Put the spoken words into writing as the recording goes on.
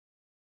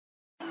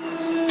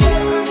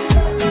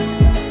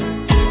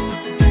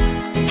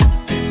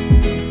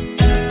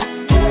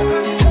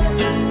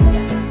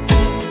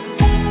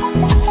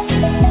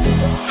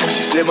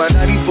my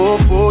 94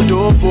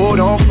 four-door Ford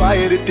on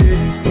fire today.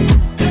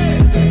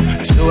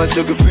 So I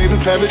took a favorite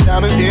pair of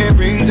diamond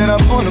earrings and I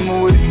pawned them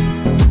away.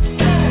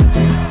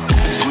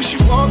 So when she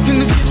walked in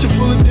the kitchen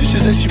full of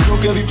dishes and she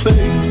broke every plate,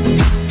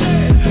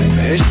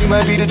 man, she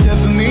might be the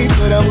death of me,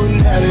 but I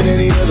wouldn't have it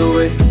any other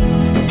way.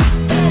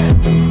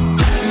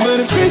 But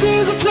if prison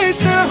is a place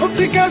that I hope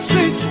they got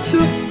space for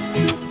two.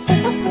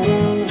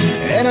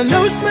 And I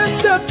know it's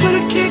messed up, but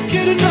I can't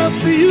get enough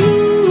for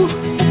you.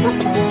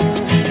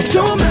 It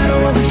don't matter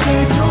what we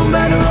say, it don't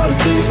matter all the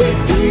things we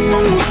do.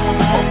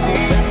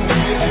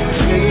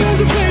 Prison is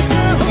a place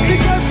that I hope they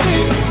got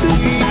space for two.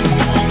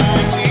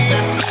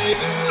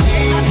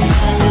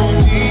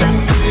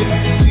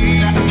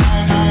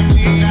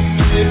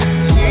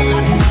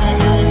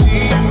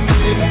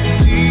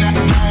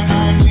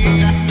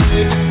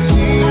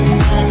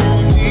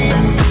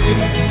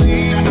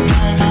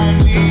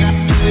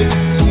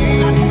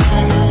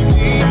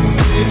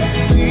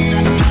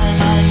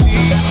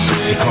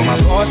 She called my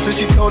boss, said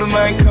she told him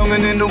I ain't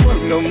coming into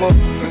work no more.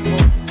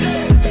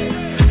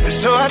 And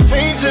so I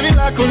changed every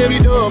lock on every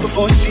door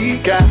before she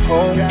got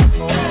home.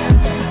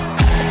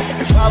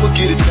 If I would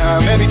get a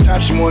dime every time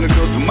she wanna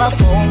go through my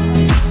phone,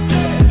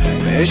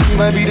 man, she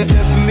might be the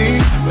death of me,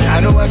 but I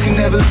know I can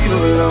never leave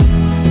her alone.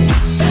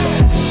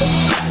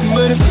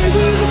 But if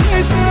prison is a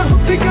place that I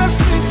hope they got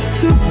space for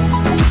two.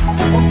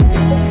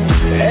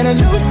 And I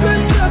know it's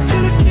messed up,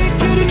 but I can't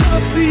get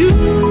enough for you.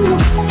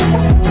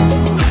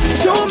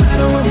 Don't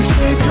matter what we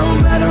say,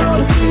 don't matter all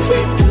the things we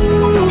do.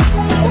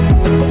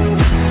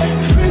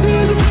 Prison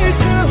is a place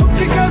that I hope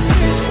they got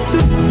space for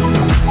two.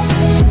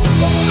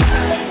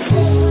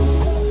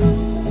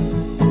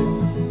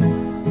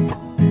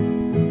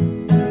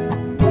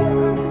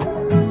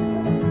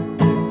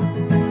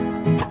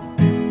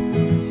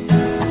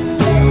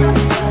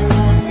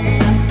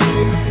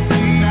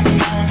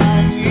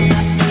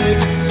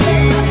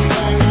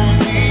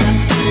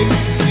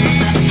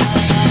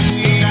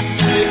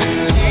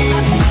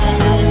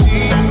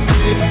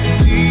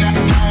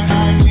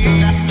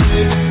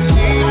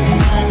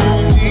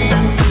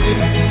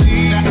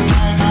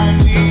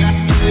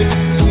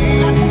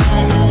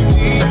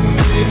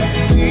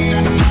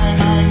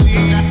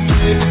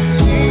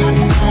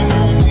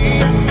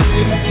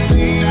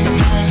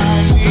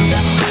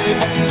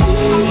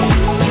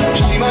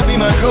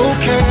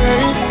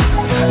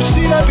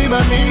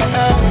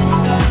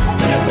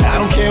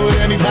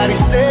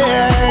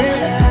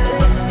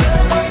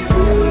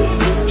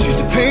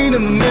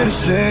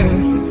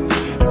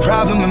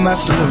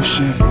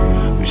 Solution,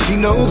 but she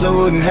knows I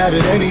wouldn't have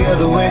it any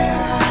other way.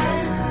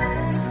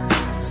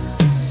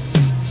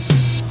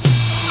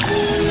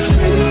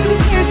 Prison is a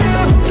place that I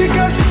hope they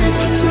got space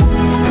for two.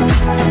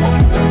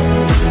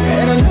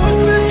 And I know it's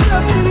messed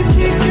up, but I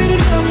can't get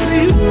enough for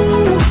you.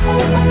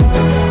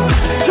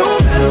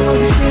 Don't matter what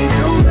we say,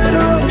 don't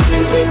matter all the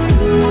things we do.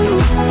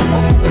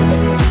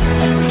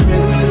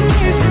 Prison is a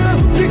place that I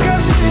hope they got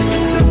space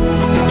for two.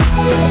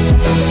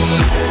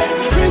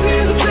 Prison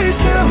is a place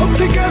that I hope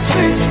they got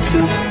space for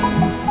two.